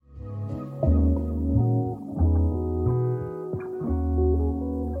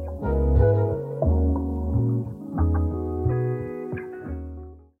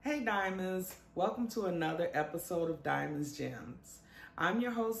welcome to another episode of Diamonds Gems. I'm your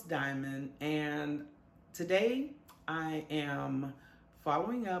host, Diamond, and today I am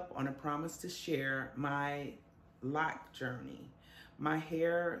following up on a promise to share my loc journey, my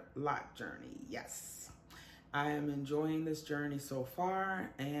hair loc journey. Yes, I am enjoying this journey so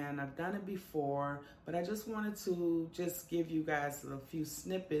far, and I've done it before, but I just wanted to just give you guys a few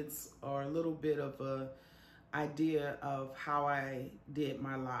snippets or a little bit of a idea of how I did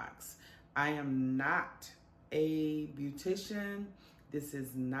my locks. I am not a beautician. This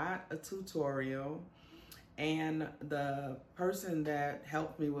is not a tutorial. And the person that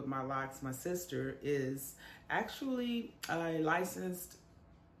helped me with my locks, my sister, is actually a licensed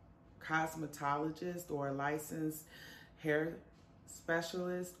cosmetologist or a licensed hair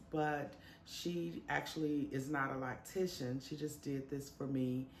specialist, but she actually is not a loctician. She just did this for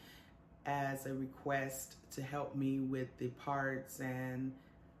me as a request to help me with the parts and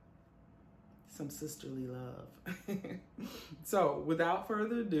some sisterly love. So without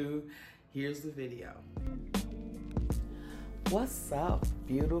further ado, here's the video. What's up,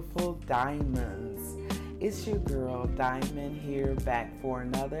 beautiful diamonds? It's your girl Diamond here, back for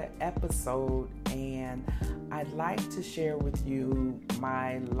another episode, and I'd like to share with you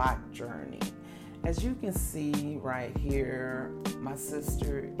my loc journey. As you can see right here, my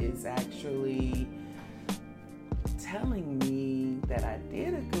sister is actually telling me that I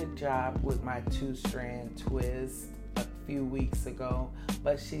did a good job with my 2-strand twist a few weeks ago,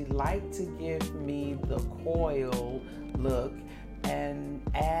 but she'd like to give me the coil look and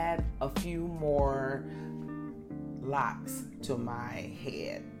add a few more locks to my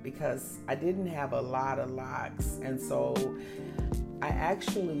head because I didn't have a lot of locks, and so I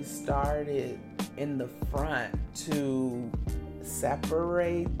actually started in the front to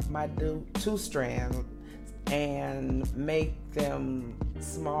separate my 2 strands and make them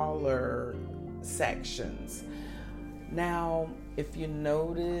smaller sections. Now, if you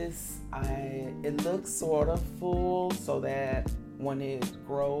notice, it looks sort of full, so that when it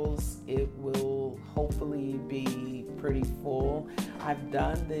grows, it will hopefully be pretty full. I've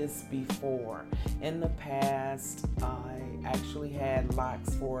done this before. In the past, I actually had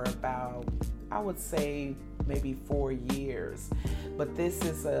locks for about, I would say, maybe 4 years. But this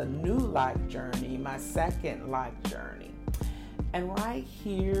is a new loc journey, my second loc journey. And right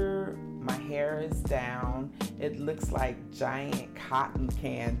here, my hair is down. It looks like giant cotton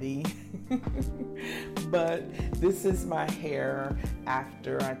candy. But this is my hair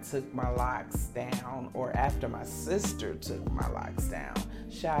after I took my locks down, or after my sister took my locks down.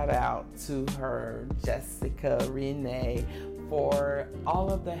 Shout out to her, Jessica Renee, for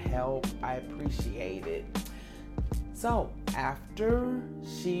all of the help. I appreciate it. So after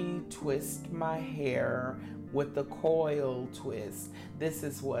she twists my hair with the coil twist, this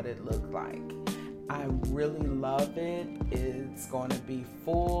is what it looked like. I really love it. It's going to be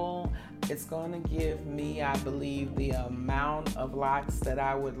full. It's going to give me, I believe, the amount of locks that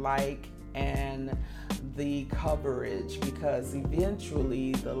I would like and the coverage, because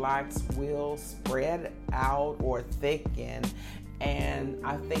eventually the locks will spread out or thicken, and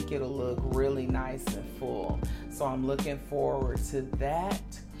I think it'll look really nice and full. So I'm looking forward to that.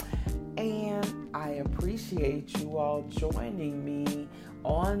 And I appreciate you all joining me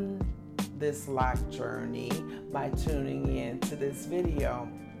on this loc journey by tuning in to this video.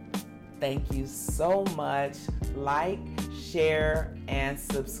 Thank you so much. Like, share, and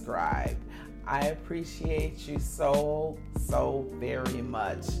subscribe. I appreciate you so very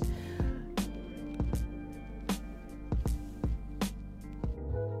much.